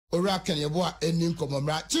Ora can Yeboah ending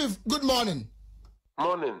Komomra. Chief, good morning.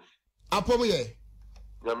 Morning. Apomoye.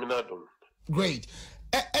 Yaminadum. Great.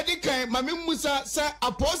 Edika Mami Musa say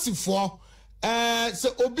aposifo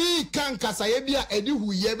so obi kan kasaye bia edi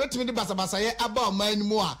huye betimi de basabasaye aba oman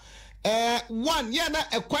mu a one ye na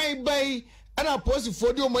ekwan bai ana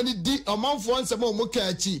aposifo de omani di omanfo nsem o muka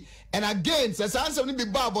achi and again say ansem ni bi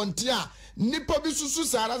ba bonte a nipa bi susu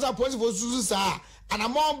sa na aposifo susu sa ana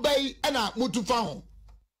mon bai ana mutufa ho.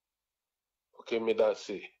 Okay, me that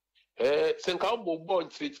say. Senka bo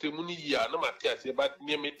nchire mu ni ya na matiase but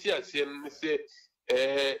me metiase ne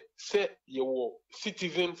say you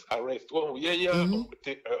citizens arrest oh yeah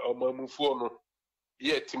omamufo no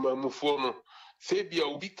yeah timamufo no say bia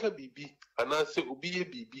obi ka bibi ana say obi ye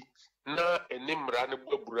bibi na enimra ne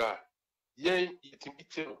babura yen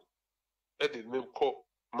yitimite no e de me call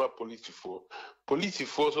ma police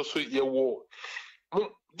force so ye wo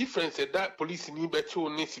difference that police ni becho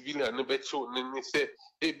ni civilian ni becho ni say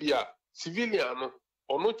e bia civilian no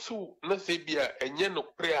ono tu na say bia enye no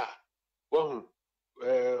prayer wo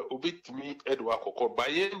obitimi edwa kokor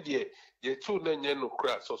bayen de ye tu na nye no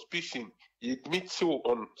kra suspicion ye meet you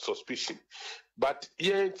on suspicion but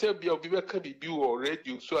ye tell bia obi be ka bibi wo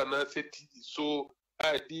radio so anase TV so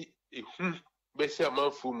adi be se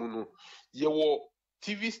amanfo mu no ye wo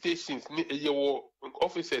TV stations ni ye wo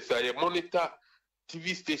officers ye monitor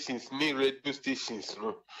TV stations ni radio stations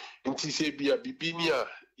no nti se bia bibi ni a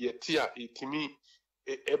ye tia etimi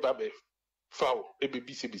ebabe foul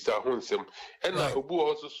ebebi se bisa honsem ena obu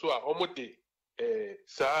also so a omode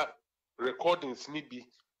sa recordings ni bi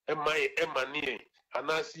emane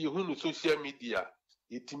anasi ehunu social media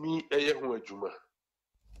etimi eye ho adwuma.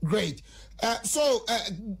 Great. So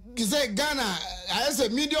you say Ghana as a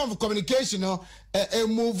medium of communication, a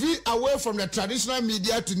movie away from the traditional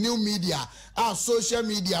media to new media, social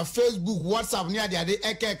media, Facebook, WhatsApp, near the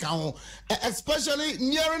especially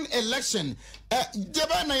nearing election.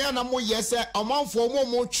 Yes, amount for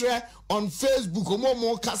more on Facebook,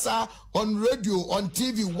 more kasa on radio, on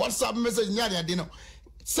TV, WhatsApp message near the dinner.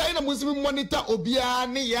 Say the Muslim monitor obia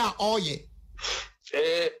near oye.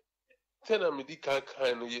 Tena medical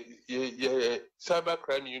kind cyber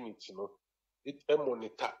crime unit, you know, it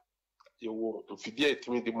monitor. You will infidate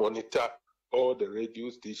me the monitor all the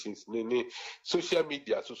radio stations, social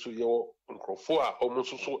media, so you for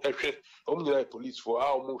almost so police for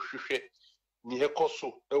almost near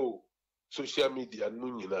Koso, social media,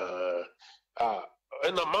 Nunina,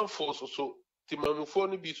 and a month for so.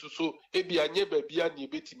 Timamufoni bi so ebi anye babia ni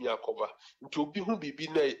betimi akoba nti obi hu bibi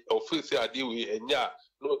na office ade we enya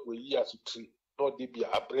no we yi asutri no de bia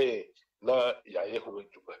abre na yaye ho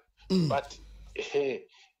adwuma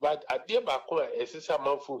but ade ba ko esesa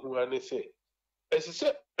manfo hu ane se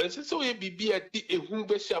esesa we bibi ade ehu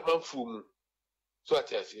be sha manfo mu so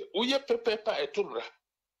atiase uye pepepa etumra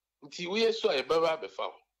nti uye so e baba be fa.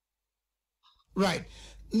 Right.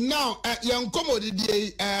 Now, young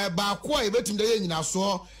commodity, Bakwa, betum the yen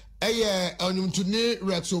so onumtuni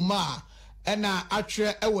Rex Omar, and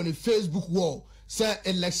actually, on the Facebook wall, say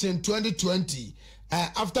election 2020.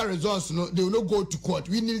 After results, no, they will not go to court.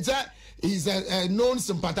 We need that he's a known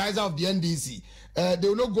sympathizer of the NDC. They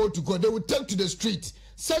will not go to court. They will take to the street.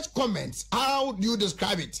 Such comments, how do you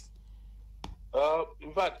describe it?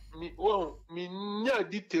 In fact, me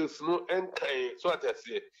details no enkai so what I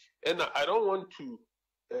say, and I don't want to.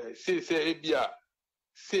 Say ebia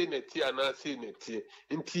say neti ana say neti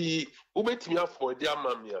nti ubetimi afọ di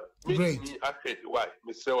amamia make me affect why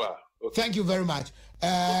Mr. Thank you very much.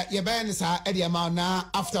 Ye ben sa e di ama na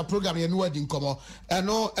after program ye no adi nkomo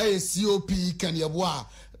no COP Can Yeboah,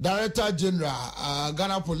 Director General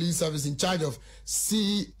Ghana Police Service in charge of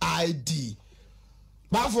CID.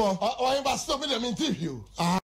 Bafo o stop them interview.